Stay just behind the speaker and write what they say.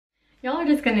Y'all are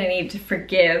just gonna need to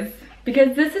forgive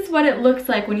because this is what it looks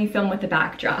like when you film with the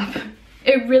backdrop.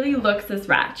 It really looks this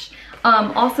ratch.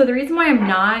 Also, the reason why I'm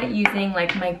not using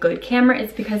like my good camera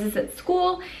is because it's at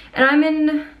school and I'm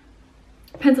in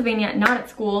Pennsylvania, not at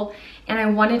school, and I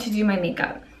wanted to do my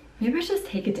makeup. Maybe I should just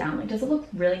take it down. Like, does it look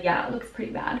really, yeah, it looks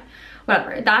pretty bad.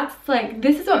 Whatever, that's like,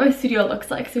 this is what my studio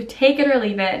looks like. So take it or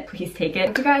leave it, please take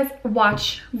it. If you guys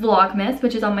watch Vlogmas,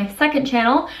 which is on my second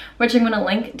channel, which I'm gonna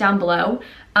link down below,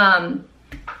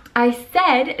 I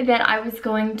said that I was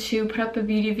going to put up a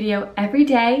beauty video every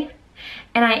day,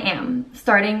 and I am,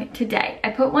 starting today. I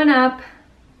put one up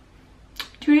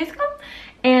 2 days ago,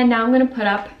 and now I'm gonna put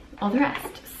up all the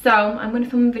rest. So I'm gonna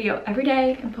film a video every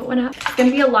day and put one up. It's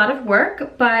gonna be a lot of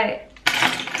work, but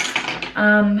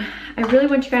I really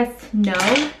want you guys to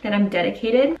know that I'm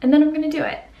dedicated, and then I'm gonna do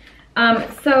it.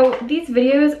 So these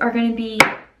videos are gonna be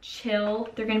chill,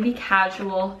 they're gonna be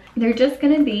casual, they're just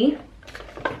gonna be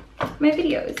my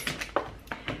videos,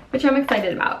 which I'm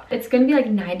excited about. It's gonna be like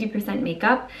 90%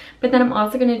 makeup, but then I'm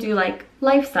also gonna do like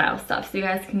lifestyle stuff so you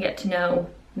guys can get to know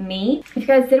me. If you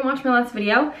guys didn't watch my last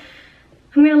video,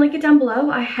 I'm gonna link it down below.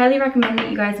 I highly recommend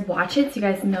that you guys watch it so you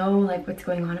guys know like what's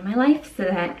going on in my life, so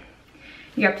that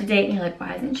you're up to date and you're like,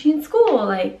 why isn't she in school?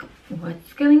 Like,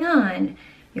 what's going on?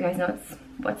 You guys know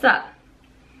what's up.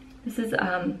 This is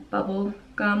Bubble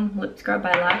Gum Lip Scrub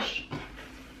by Lush.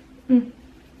 And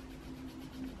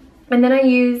then I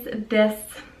use this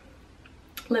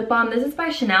lip balm. This is by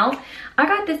Chanel. I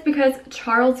got this because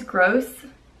Charles Gross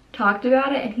talked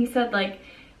about it and he said like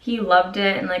he loved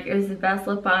it and like it was the best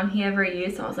lip balm he ever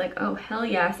used. So I was like, oh hell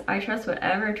yes, I trust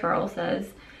whatever Charles says.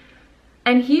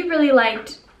 And he really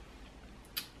liked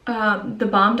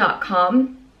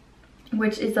thebomb.com,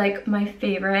 which is like my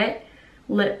favorite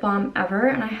lip balm ever,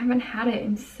 and I haven't had it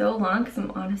in so long because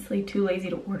I'm honestly too lazy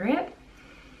to order it.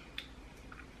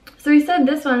 So he said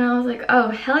this one and I was like, oh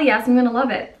hell yes, I'm gonna love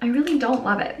it. I really don't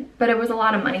love it, but it was a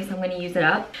lot of money, so I'm gonna use it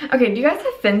up. Okay, do you guys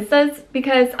have Finstas?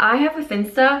 Because I have a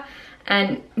Finsta,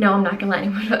 and no, I'm not gonna let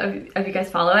anyone of you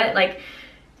guys follow it. Like,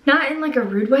 not in like a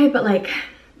rude way, but like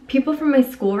people from my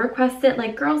school request it,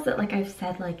 like girls that like I've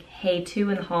said like hey to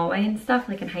in the hallway and stuff,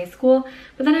 like in high school,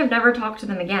 but then I've never talked to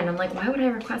them again. I'm like, why would I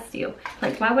request you?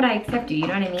 Like, why would I accept you? You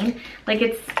know what I mean? Like,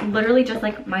 it's literally just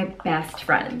like my best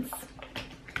friends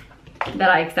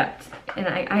that I accept. And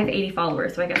I have 80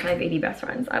 followers, so I guess I have 80 best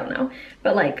friends. I don't know.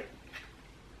 But like,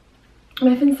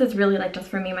 my Finsta is really like just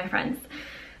for me and my friends.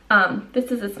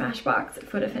 This is a Smashbox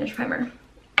Photo Finish Primer.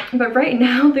 But right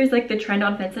now, there's like the trend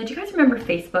on Finsta. Do you guys remember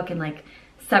Facebook in like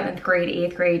 7th grade,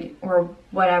 8th grade, or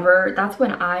whatever? That's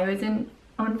when I was on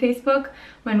Facebook,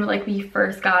 when like we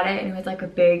first got it and it was like a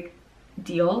big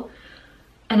deal.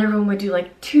 And everyone would do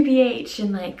like 2BH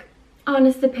and like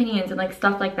honest opinions and like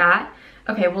stuff like that.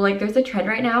 Okay, well like there's a trend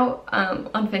right now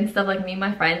on Finsta, like me and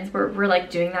my friends, we're like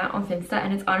doing that on Finsta,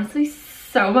 and it's honestly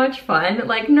so much fun.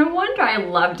 Like, no wonder I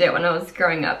loved it when I was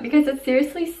growing up, because it's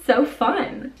seriously so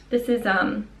fun. This is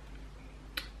CoverGirl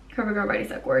Body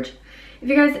Suck Gorge. If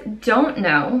you guys don't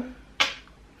know,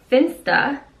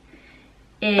 Finsta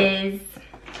is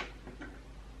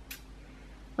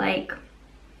like,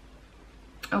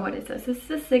 oh, what is this? This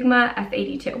is a Sigma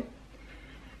F82.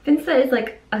 Finsta is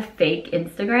like a fake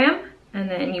Instagram, and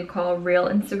then you call real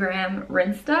Instagram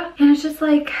Rinsta. And it's just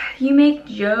like, you make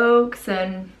jokes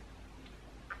and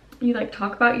you like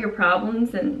talk about your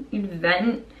problems and you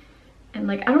vent. And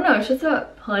like, I don't know, it's just a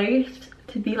place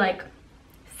to be like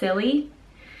silly.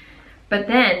 But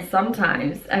then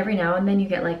sometimes, every now and then, you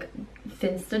get like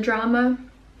Finsta drama,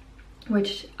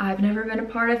 which I've never been a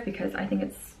part of because I think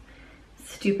it's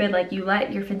stupid. Like, you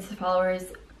let your Finsta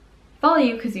followers follow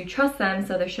you because you trust them,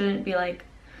 so there shouldn't be like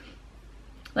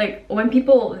when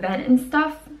people vent and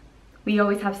stuff, we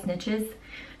always have snitches.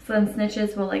 So then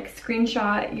snitches will like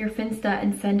screenshot your Finsta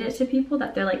and send it to people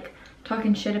that they're like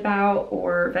talking shit about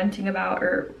or venting about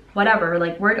or whatever.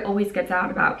 Like, word always gets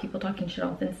out about people talking shit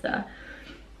on Finsta.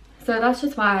 So that's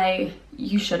just why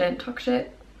you shouldn't talk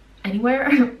shit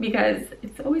anywhere, because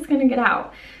it's always gonna get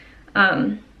out.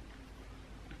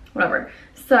 Whatever.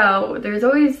 So there's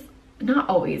always, not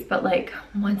always, but like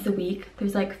once a week,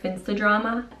 there's like Finsta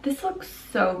drama. This looks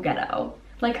so ghetto.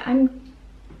 Like, I'm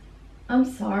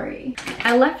sorry.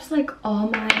 I left like all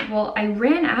my, well, I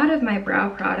ran out of my brow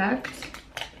product,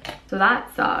 so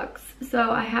that sucks. So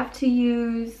I have to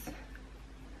use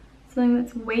something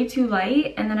that's way too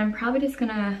light, and then I'm probably just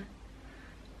gonna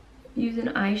use an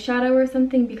eyeshadow or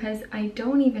something, because I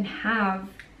don't even have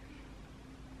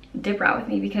dip brow with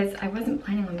me because I wasn't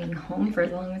planning on being home for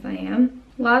as long as I am.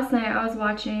 Last night I was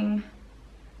watching,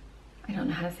 I don't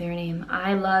know how to say her name,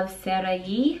 I Love Sarah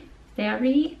E.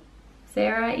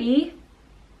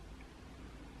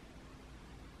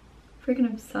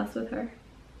 Freaking obsessed with her.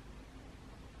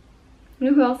 You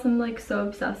know who else I'm like so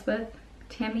obsessed with?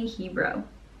 Tammy Hebrow.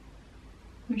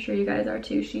 I'm sure you guys are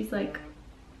too. She's like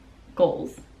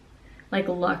goals. Like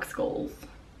luxe goals.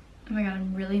 Oh my god,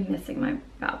 I'm really missing my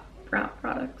brow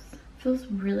products. Feels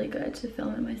really good to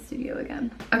film in my studio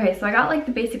again. Okay, so I got like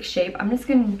the basic shape. I'm just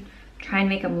gonna try and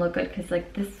make them look good because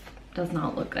like this does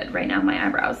not look good right now, my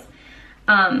eyebrows.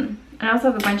 And I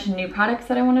also have a bunch of new products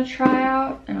that I want to try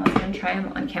out, and I was gonna try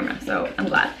them on camera, so I'm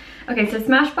glad. Okay, so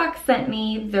Smashbox sent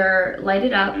me their Light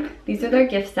It Up. These are their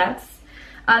gift sets.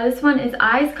 This one is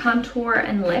eyes, contour,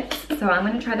 and lips. So I'm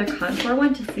gonna try their contour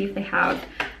one to see if they have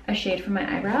a shade for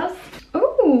my eyebrows.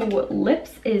 Oh,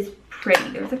 lips is pretty.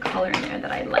 There's a color in there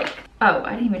that I like. Oh,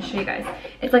 I didn't even show you guys.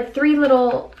 It's like 3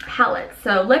 little palettes.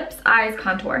 So lips, eyes,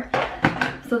 contour.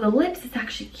 So the lips is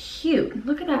actually cute.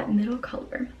 Look at that middle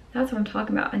color. That's what I'm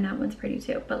talking about. And that one's pretty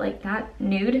too. But like that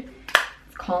nude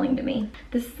is calling to me.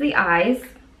 This is the eyes.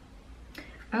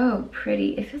 Oh,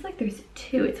 pretty. It feels like there's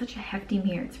 2. It's such a hefty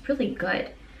mirror. It's really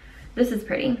good. This is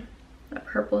pretty. That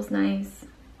purple is nice.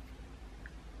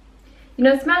 You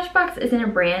know, Smashbox isn't a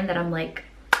brand that I'm like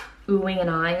oohing and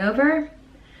eyeing over,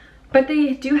 but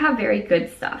they do have very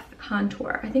good stuff.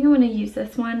 Contour. I think I'm going to use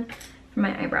this one for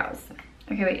my eyebrows.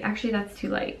 Okay, wait. Actually, that's too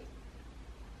light.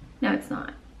 No, it's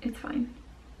not. It's fine.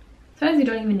 Sometimes you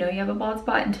don't even know you have a bald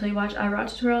spot until you watch eyebrow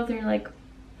tutorials and you're like,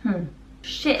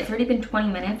 shit, it's already been 20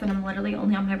 minutes and I'm literally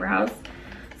only on my brows.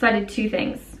 So I did 2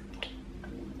 things.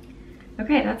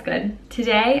 Okay, that's good.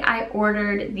 Today I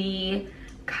ordered the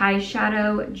Kai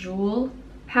Shadow Jewel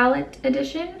Palette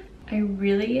Edition. I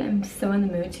really am so in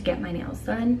the mood to get my nails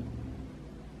done.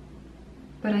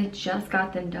 But I just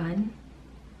got them done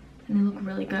and they look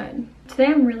really good. Today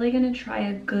I'm really gonna try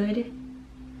a good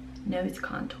nose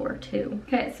contour too.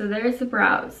 Okay, so there's the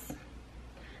brows.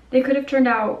 They could have turned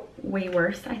out way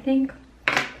worse, I think.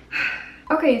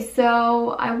 Okay,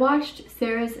 so I watched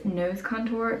Sarah's nose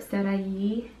contour, Sarah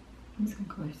Yee. I'm just gonna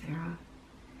call her Sarah.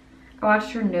 I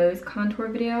watched her nose contour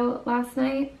video last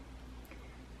night.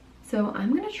 So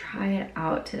I'm gonna try it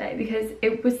out today because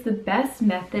it was the best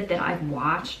method that I've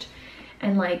watched.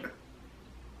 And like,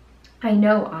 I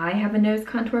know I have a nose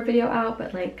contour video out,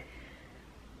 but like,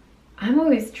 I'm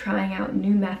always trying out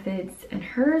new methods and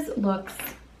hers looks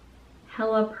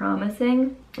hella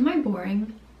promising. Am I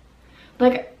boring?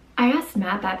 Like, I asked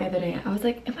Matt that the other day. I was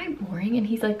like, am I boring? And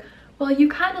he's like, well, you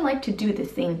kind of like to do the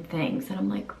same things. And I'm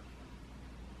like,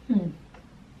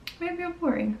 maybe I'm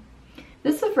boring.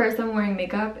 This is the first time I'm wearing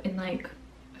makeup in like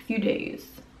a few days.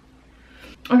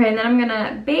 Okay, and then I'm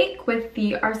gonna bake with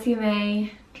the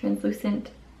RCMA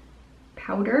translucent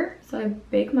powder. So I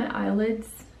bake my eyelids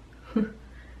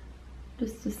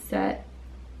just to set.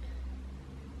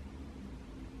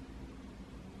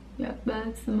 Yeah,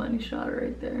 that's the money shot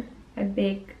right there. I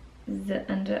bake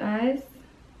the under eyes.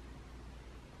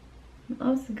 I'm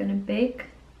also gonna bake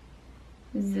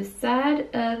the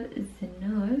side of the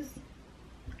nose.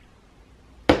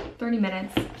 30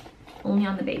 minutes, only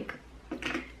on the bake.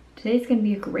 Today's gonna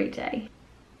be a great day.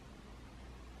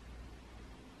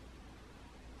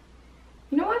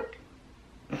 You know what?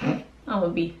 I'm gonna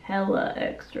be hella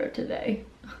extra today.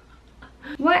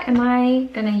 What am I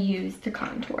gonna use to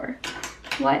contour?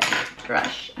 What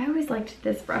brush? I always liked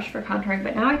this brush for contouring,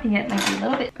 but now I think it might be a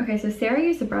little bit. Okay, so Sarah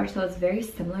used a brush that was very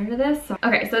similar to this.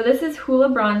 Okay, so this is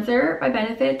Hoola Bronzer by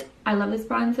Benefit. I love this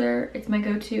bronzer. It's my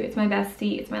go-to. It's my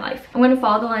bestie. It's my life. I'm going to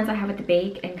follow the lines I have at the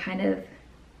bake and kind of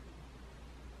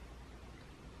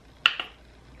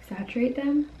saturate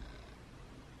them.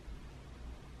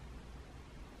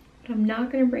 But I'm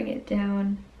not going to bring it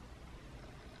down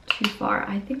too far.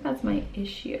 I think that's my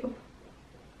issue.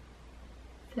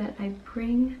 That I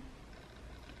bring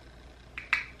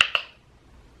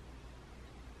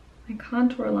my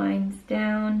contour lines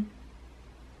down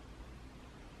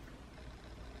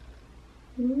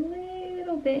a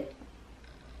little bit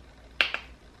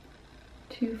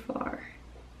too far.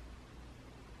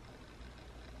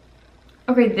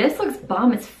 Okay, this looks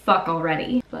bomb as fuck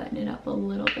already. Button it up a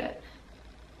little bit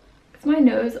because my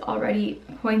nose already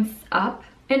points up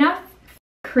enough.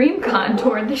 Cream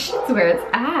contour, this shit's where it's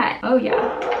at. Oh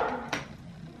yeah.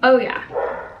 Oh yeah.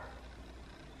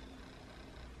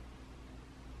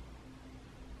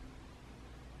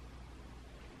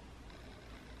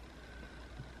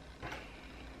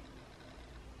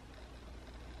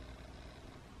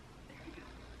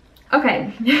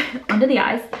 Okay, onto the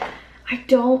eyes. I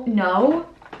don't know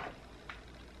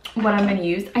what I'm gonna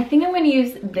use. I think I'm gonna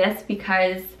use this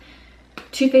because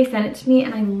Too Faced sent it to me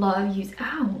and I love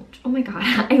ouch, oh my god,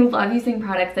 I love using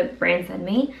products that brands send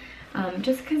me,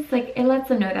 just because like it lets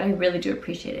them know that I really do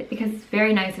appreciate it, because it's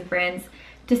very nice of brands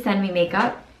to send me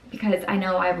makeup because I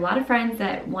know I have a lot of friends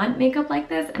that want makeup like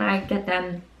this and I get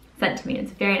them sent to me.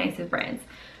 It's very nice of brands.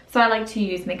 So I like to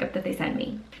use makeup that they send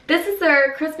me. This is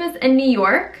their Christmas in New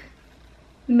York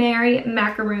Merry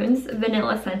Macaroons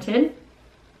Vanilla Scented.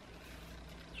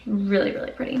 It's really,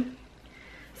 really pretty.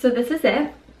 So this is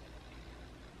it.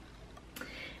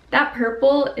 That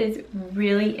purple is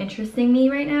really interesting me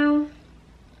right now.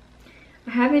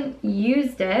 I haven't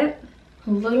used it. A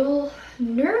little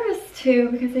nervous too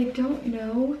because I don't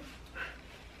know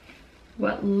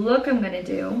what look I'm gonna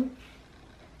do.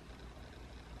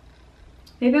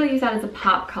 Maybe I'll use that as a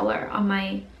pop color on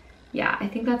my, yeah, I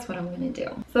think that's what I'm gonna do.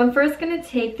 So I'm first gonna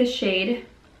take the shade.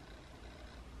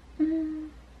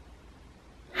 Does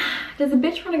a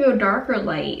bitch wanna go dark or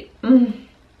light? I know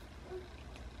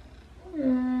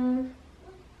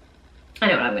what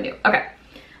I'm gonna do. Okay,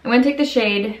 I'm gonna take the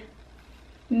shade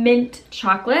Mint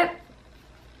Chocolate.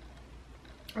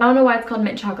 I don't know why it's called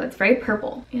mint chocolate. It's very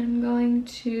purple. And I'm going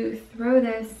to throw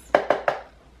this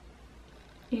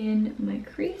in my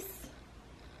crease.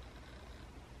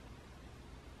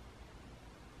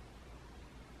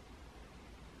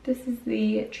 This is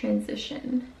the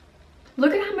transition.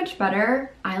 Look at how much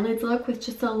better eyelids look with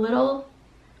just a little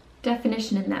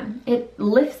definition in them. It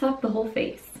lifts up the whole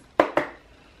face.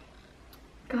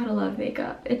 Gotta love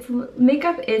makeup.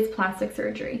 Makeup is plastic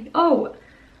surgery. Oh,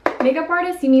 makeup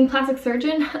artist, you mean plastic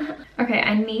surgeon? Okay,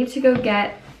 I need to go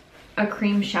get a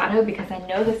cream shadow because I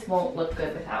know this won't look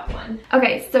good without one.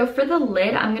 Okay, so for the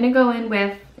lid, I'm gonna go in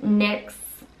with NYX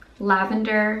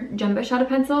Lavender Jumbo Shadow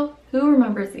Pencil. Who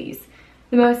remembers these?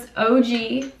 The most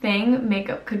OG thing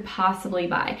makeup could possibly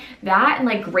buy. That and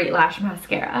like Great Lash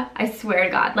Mascara. I swear to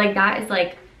God, like that is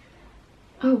like,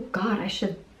 oh God, I should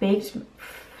have baked.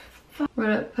 We're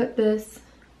gonna put this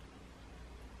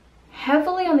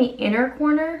heavily on the inner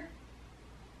corner,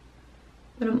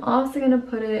 but I'm also gonna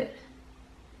put it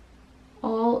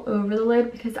all over the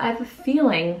lid because I have a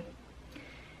feeling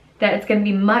that it's gonna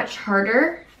be much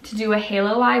harder to do a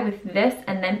halo eye with this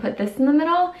and then put this in the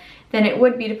middle than it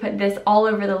would be to put this all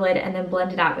over the lid and then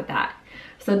blend it out with that.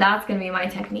 So that's gonna be my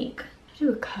technique. Should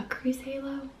I do a cut crease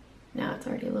halo? No, it's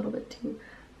already a little bit too.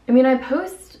 I mean, I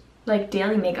post like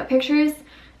daily makeup pictures,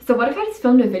 so what if I just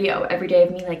filmed a video every day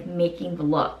of me like making the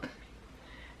look?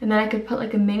 And then I could put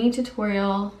like a mini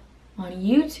tutorial on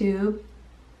YouTube.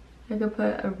 I could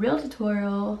put a real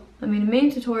tutorial, a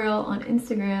mini tutorial on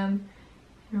Instagram,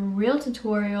 and a real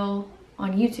tutorial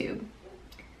on YouTube.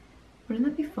 Wouldn't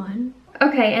that be fun?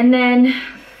 Okay, and then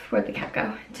where'd the cat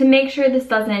go? To make sure this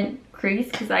doesn't crease,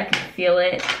 because I can feel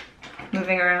it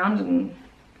moving around and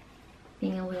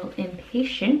being a little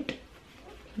impatient,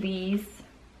 please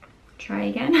try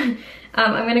again.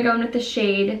 I'm gonna go in with the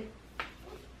shade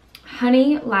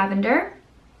Honey Lavender.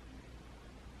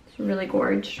 It's really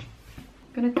gorge.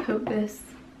 I'm gonna coat this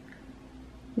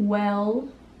well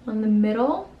on the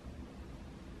middle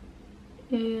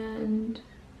and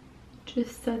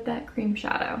just set that cream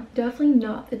shadow. Definitely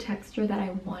not the texture that I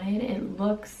wanted. It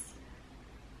looks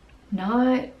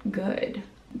not good.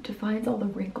 It defines all the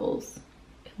wrinkles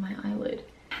in my eyelid.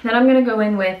 Then I'm gonna go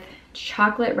in with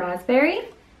Chocolate Raspberry.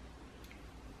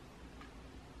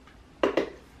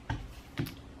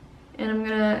 And I'm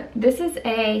gonna, this is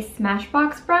a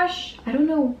Smashbox brush. I don't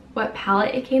know what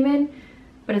palette it came in,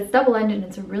 but it's double-ended and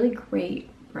it's a really great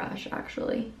brush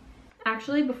actually.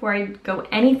 Actually, before I go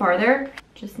any farther,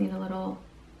 just need a little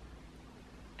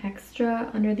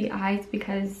extra under the eyes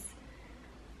because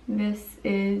this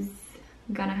is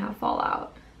gonna have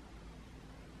fallout.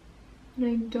 And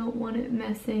I don't want it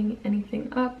messing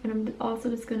anything up. And I'm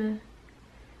also just gonna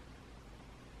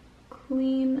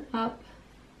clean up.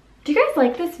 Do you guys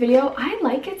like this video? I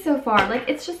like it so far. Like,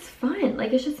 it's just fun.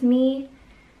 Like, it's just me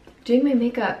doing my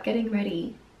makeup, getting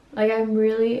ready. Like, I'm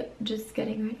really just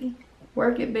getting ready.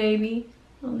 Work it, baby,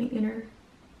 on the inner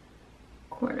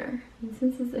corner. And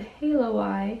since it's a halo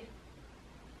eye,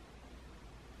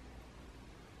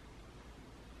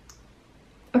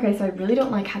 okay, so I really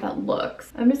don't like how that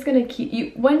looks. I'm just gonna keep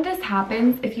you, when this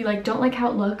happens, if you like don't like how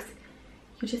it looks,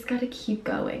 you just gotta keep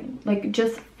going. Like,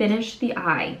 just finish the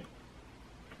eye.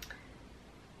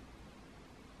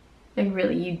 Like,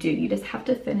 really, you do. You just have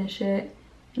to finish it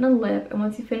in a lip. And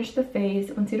once you finish the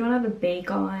face, once you don't have a bake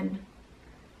on,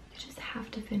 you just have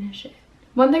to finish it.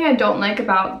 One thing I don't like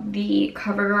about the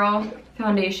CoverGirl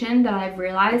foundation that I've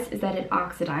realized is that it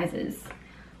oxidizes,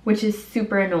 which is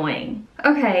super annoying.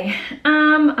 Okay,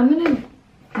 no,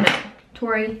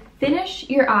 Tori, finish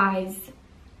your eyes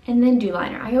and then do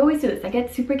liner. I always do this. I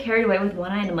get super carried away with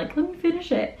one eye and I'm like, let me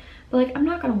finish it. But like, I'm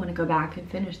not gonna wanna go back and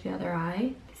finish the other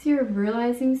eye. This year of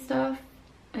realizing stuff,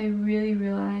 I really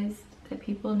realized that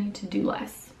people need to do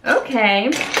less.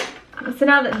 Okay, so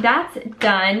now that that's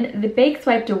done, the bakes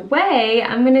wiped away,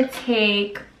 I'm gonna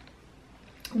take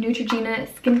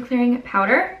Neutrogena Skin Clearing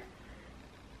Powder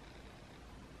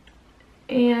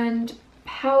and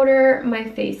powder my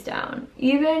face down.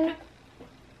 Even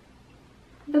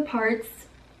the parts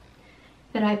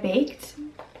that I baked,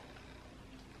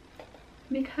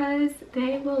 because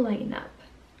they will lighten up.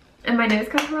 And my nose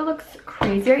contour looks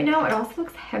crazy right now. It also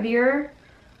looks heavier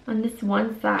on this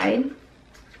one side.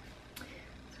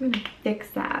 So I'm gonna fix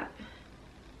that.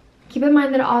 Keep in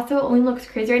mind that it also only looks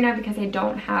crazy right now because I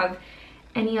don't have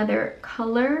any other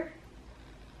color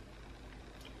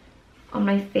on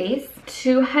my face.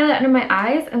 To highlight under my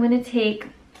eyes, I'm gonna take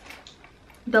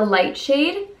the light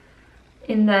shade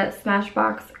in the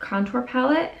Smashbox contour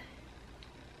palette.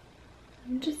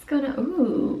 I'm just gonna,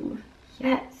 ooh,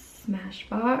 yes,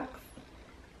 Smashbox.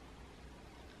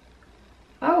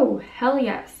 Oh, hell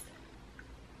yes.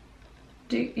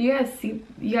 Do you guys see,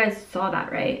 you guys saw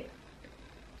that, right?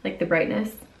 Like the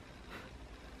brightness.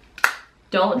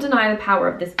 Don't deny the power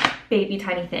of this baby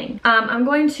tiny thing. I'm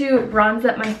going to bronze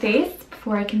up my face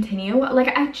before I continue.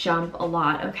 Like, I jump a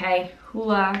lot, okay?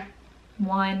 Hula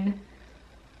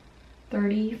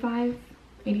 135,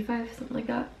 85, something like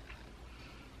that.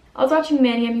 I was watching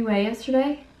Manny MUA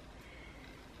yesterday,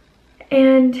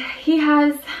 and he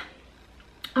has,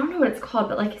 I don't know what it's called,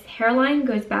 but like his hairline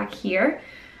goes back here,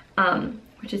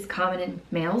 which is common in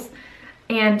males.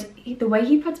 And the way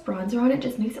he puts bronzer on it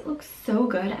just makes it look so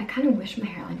good. I kind of wish my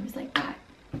hairline was like that,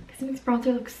 because it makes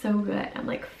bronzer look so good. I'm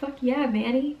like, fuck yeah,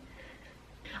 Manny.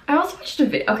 I also watched a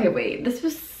video. Okay, wait, this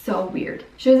was so weird.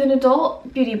 She was an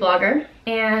adult beauty blogger,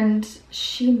 and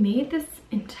she made this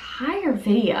entire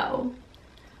video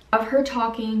of her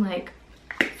talking like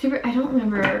super, I don't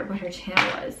remember what her channel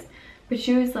was, but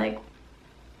she was like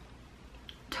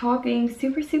talking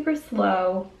super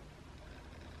slow,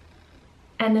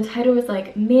 and the title was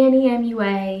like, Manny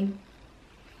MUA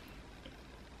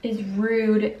is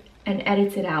rude and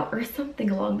edits it out, or something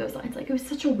along those lines. Like, it was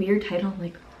such a weird title. I'm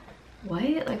like,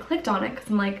 what? I clicked on it because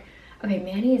I'm like, okay,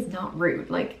 Manny is not rude,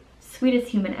 like sweetest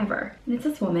human ever. And it's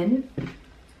this woman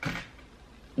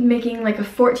making like a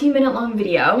 14-minute long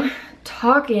video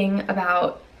talking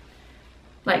about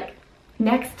like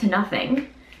next to nothing,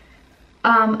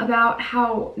 about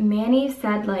how Manny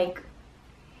said like,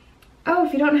 oh,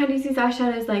 if you don't know how to use these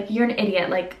eyeshadows, like, you're an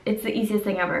idiot, like, it's the easiest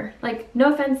thing ever. Like,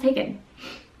 no offense taken.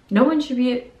 No one should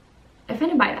be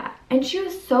offended by that. And she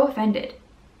was so offended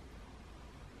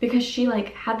because she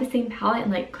like had the same palette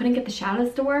and like couldn't get the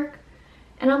shadows to work.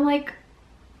 And I'm like,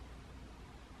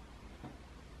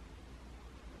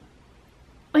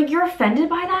 you're offended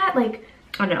by that? Like,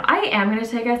 I don't know. I am gonna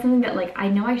tell you guys something that like I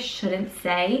know I shouldn't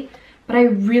say, but I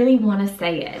really want to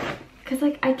say it because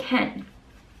like I can.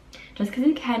 Just because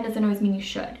you can doesn't always mean you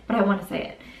should, but I want to say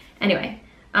it. Anyway,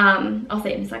 I'll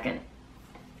say it in a second.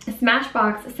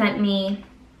 Smashbox sent me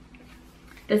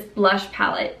this blush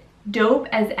palette. Dope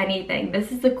as anything.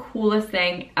 This is the coolest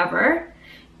thing ever.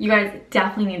 You guys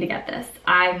definitely need to get this.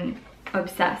 I'm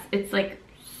obsessed. It's like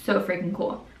so freaking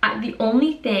cool. The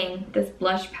only thing this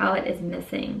blush palette is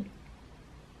missing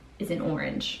is an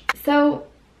orange. So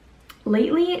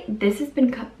lately, this has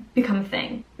become a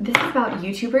thing. This is about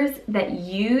YouTubers that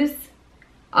use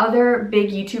other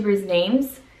big YouTubers'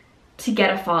 names to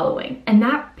get a following. And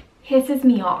that pisses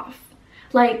me off.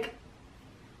 Like,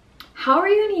 how are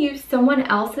you gonna use someone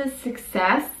else's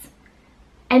success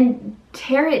and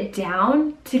tear it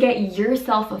down to get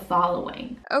yourself a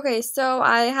following? Okay, so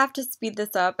I have to speed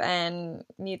this up and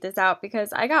mute this out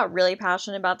because I got really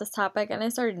passionate about this topic and I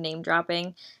started name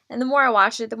dropping. And the more I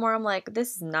watched it, the more I'm like,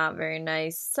 this is not very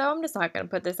nice. So I'm just not going to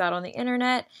put this out on the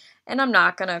internet and I'm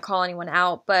not going to call anyone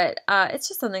out. But it's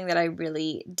just something that I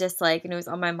really dislike and it was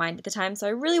on my mind at the time. So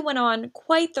I really went on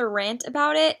quite the rant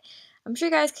about it. I'm sure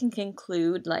you guys can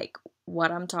conclude like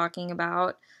what I'm talking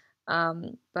about.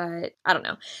 But I don't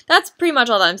know. That's pretty much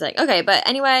all that I'm saying. Okay, but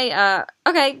anyway,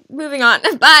 okay, moving on.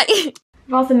 Bye!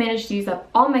 I've also managed to use up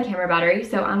all my camera battery,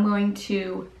 so I'm going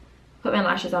to put my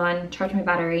lashes on, charge my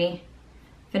battery,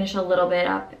 finish a little bit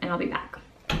up, and I'll be back.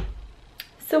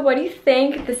 So what do you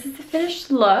think? This is the finished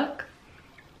look.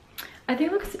 I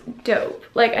think it looks dope.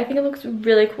 Like, I think it looks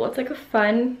really cool. It's like a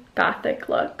fun gothic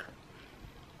look.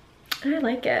 And I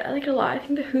like it. I like it a lot. I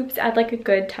think the hoops add like a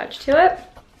good touch to it.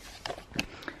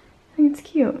 I think it's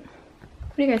cute.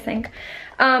 What do you guys think?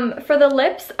 For the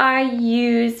lips,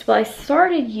 I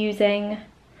started using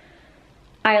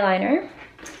eyeliner.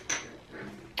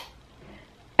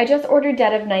 I just ordered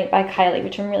Dead of Night by Kylie,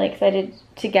 which I'm really excited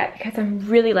to get because I'm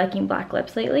really liking black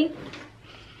lips lately.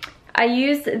 I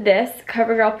used this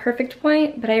CoverGirl Perfect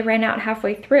Point, but I ran out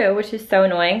halfway through, which is so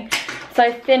annoying. So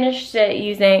I finished it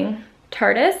using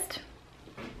Tartist.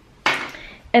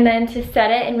 And then to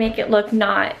set it and make it look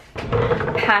not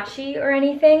patchy or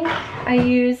anything, I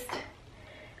used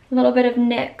a little bit of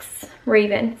NYX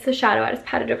Raven. It's a shadow I just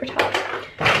patted over top.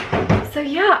 So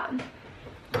yeah,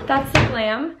 that's the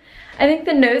glam. I think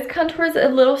the nose contour is a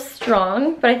little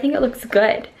strong, but I think it looks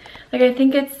good. Like I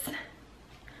think it's,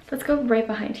 let's go right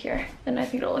behind here, then I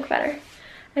think it'll look better.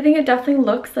 I think it definitely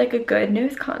looks like a good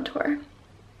nose contour.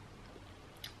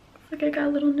 Looks like I got a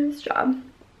little nose job.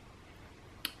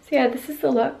 So yeah, this is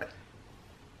the look.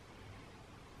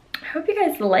 I hope you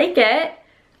guys like it.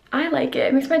 I like it.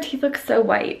 It makes my teeth look so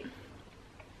white.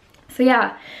 So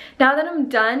yeah, now that I'm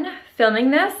done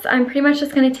filming this, I'm pretty much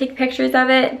just gonna take pictures of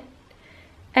it,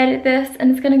 edit this,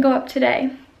 and it's gonna go up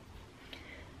today.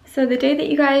 So the day that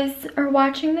you guys are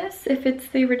watching this, if it's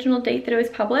the original date that it was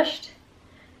published,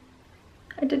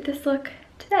 I did this look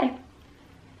today.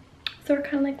 So we're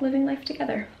kind of like living life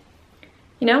together.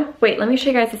 You know? Wait, let me show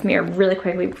you guys this mirror really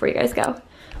quickly before you guys go.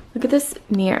 Look at this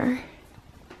mirror.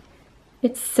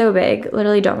 It's so big.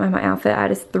 Literally don't mind my outfit. I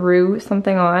just threw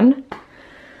something on.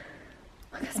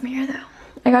 Look at this mirror though.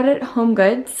 I got it at Home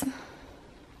Goods.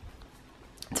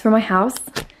 It's for my house.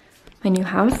 My new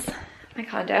house. My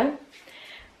condo.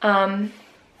 But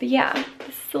yeah, this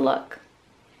is the look.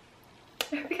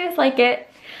 I hope you guys like it.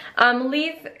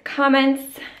 Leave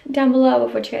comments down below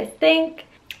of what you guys think.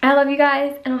 I love you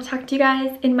guys, and I'll talk to you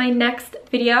guys in my next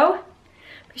video.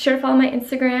 Be sure to follow my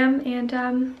Instagram,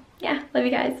 and yeah, love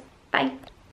you guys. Bye.